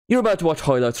You're about to watch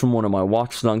highlights from one of my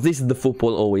watch-alongs. This is the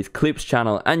Football Always Clips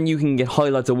channel, and you can get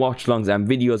highlights of watch-alongs and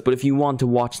videos, but if you want to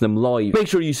watch them live, make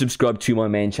sure you subscribe to my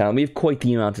main channel. We have quite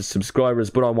the amount of subscribers,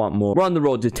 but I want more. We're on the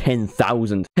road to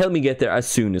 10,000. Help me get there as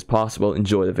soon as possible.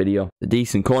 Enjoy the video. A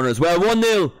decent corner as well.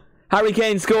 1-0. Harry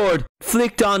Kane scored.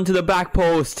 Flicked on to the back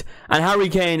post, and Harry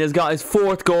Kane has got his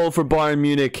 4th goal for Bayern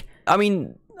Munich. I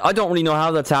mean, I don't really know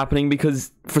how that's happening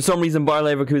because for some reason Bayer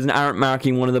Leverkusen aren't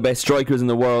marking one of the best strikers in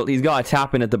the world. He's got a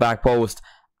tap in at the back post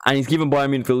and he's given Bayern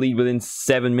Munich the lead within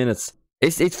 7 minutes.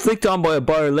 It's flicked on by a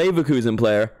Bayer Leverkusen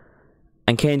player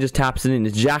and Kane just taps it in.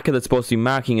 It's Xhaka that's supposed to be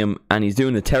marking him and he's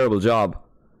doing a terrible job.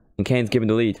 And Kane's given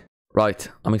the lead. Right,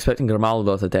 I'm expecting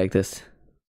Grimaldo to take this.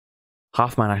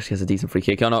 Hoffman actually has a decent free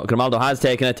kick. Oh no, Grimaldo has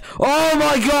taken it. Oh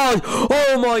my god!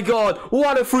 Oh my god!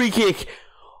 What a free kick!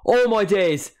 Oh my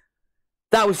days!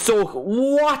 That was so...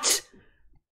 What?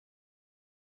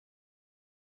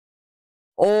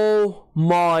 Oh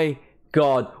my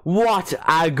god. What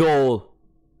a goal.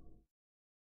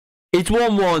 It's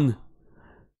 1-1.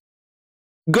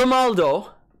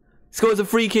 Grimaldo scores a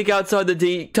free kick outside the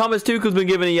D. Thomas Tuchel's been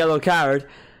given a yellow card.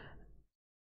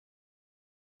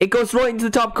 It goes right into the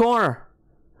top corner.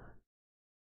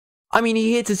 I mean,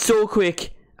 he hits it so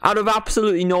quick. Out of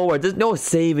absolutely nowhere. There's no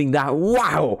saving that.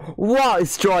 Wow. What a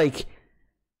strike.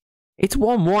 It's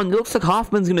 1-1. It looks like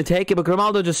Hoffman's going to take it, but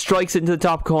Grimaldo just strikes it into the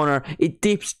top corner. It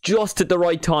dips just at the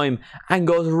right time and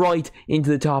goes right into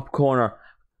the top corner.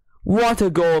 What a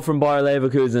goal from Bayer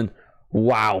Leverkusen.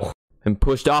 Wow. And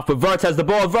pushed off, but Wirtz has the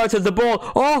ball. Wirtz has the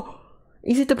ball. Oh!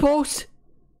 He's at the post.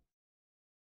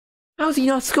 How's he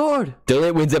not scored? De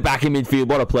Ligt wins it back in midfield.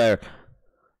 What a player.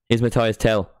 Here's Matthias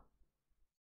Tell.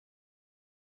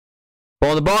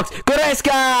 Ball in the box.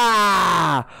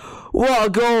 Goretzka! What a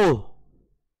goal.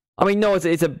 I mean, no,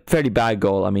 it's a fairly bad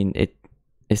goal. I mean,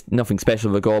 it's nothing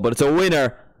special of a goal, but it's a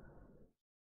winner.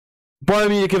 Bayern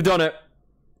Munich have done it.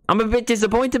 I'm a bit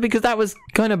disappointed because that was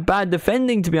kind of bad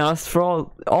defending, to be honest, for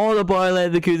all of Bayer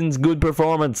Leverkusen's good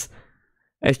performance.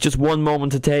 It's just one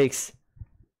moment it takes.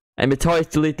 And Matthias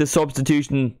de Ligt, the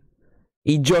substitution,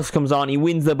 he just comes on, he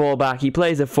wins the ball back, he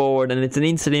plays it forward, and it's an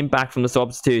instant impact from the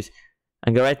substitute.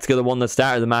 And Goretzka, the one that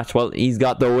started the match, well, he's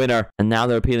got the winner. And now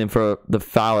they're appealing for the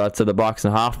foul outside the box.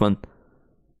 And Hoffman,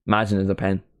 imagine there's a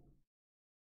pen.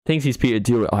 Thinks he's Peter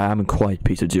Dury. I am quite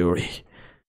Peter Dury.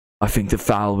 I think the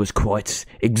foul was quite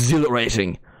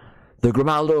exhilarating. The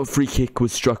Grimaldo free kick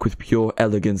was struck with pure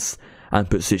elegance and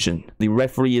precision. The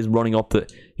referee is running up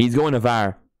the... He's going to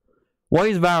VAR. Why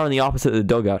is VAR on the opposite of the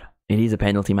dugout? It is a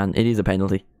penalty, man. It is a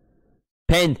penalty.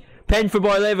 Pen for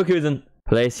Bayer Leverkusen.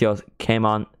 Palacios came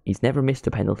on. He's never missed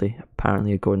a penalty,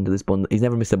 apparently, according to this he's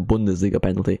never missed a Bundesliga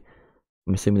penalty.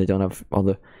 I'm assuming they don't have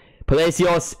other.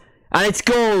 Palacios, and it's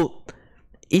goal.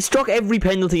 He struck every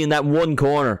penalty in that one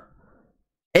corner.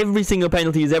 Every single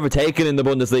penalty he's ever taken in the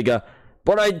Bundesliga.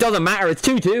 But it doesn't matter. It's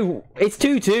 2-2. It's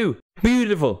 2-2.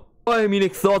 Beautiful. Bayern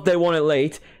Munich thought they won it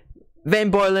late.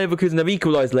 Then Bayer Leverkusen have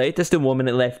equalised late. There's still 1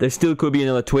 minute left. There still could be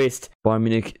another twist. Bayern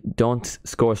Munich don't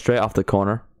score straight off the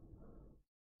corner.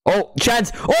 Oh,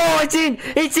 chance. Oh, it's in.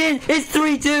 It's in. It's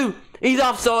 3-2. He's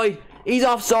offside. He's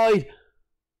offside.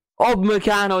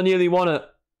 Upamecano nearly won it.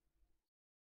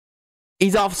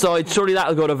 He's offside. Surely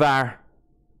that'll go to VAR.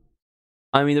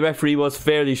 I mean, the referee was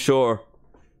fairly sure.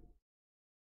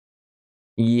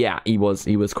 Yeah, he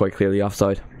was quite clearly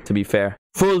offside, to be fair.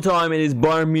 Full time, it is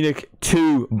Bayern Munich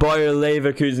 2, Bayer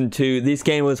Leverkusen 2. This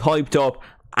game was hyped up.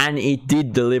 And it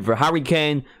did deliver. Harry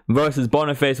Kane versus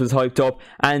Boniface was hyped up.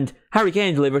 And Harry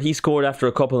Kane delivered. He scored after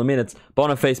a couple of minutes.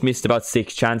 Boniface missed about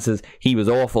 6 chances. He was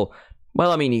awful. Well,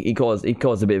 I mean, he caused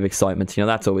a bit of excitement. You know,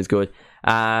 that's always good.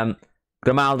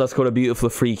 Grimaldo scored a beautiful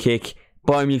free kick.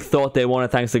 Bayern Munich thought they won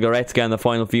it thanks to Goretzka in the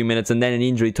final few minutes. And then in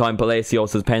injury time,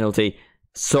 Palacios' penalty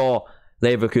saw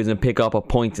Leverkusen pick up a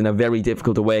point in a very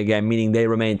difficult away game, meaning they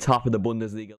remain top of the Bundesliga.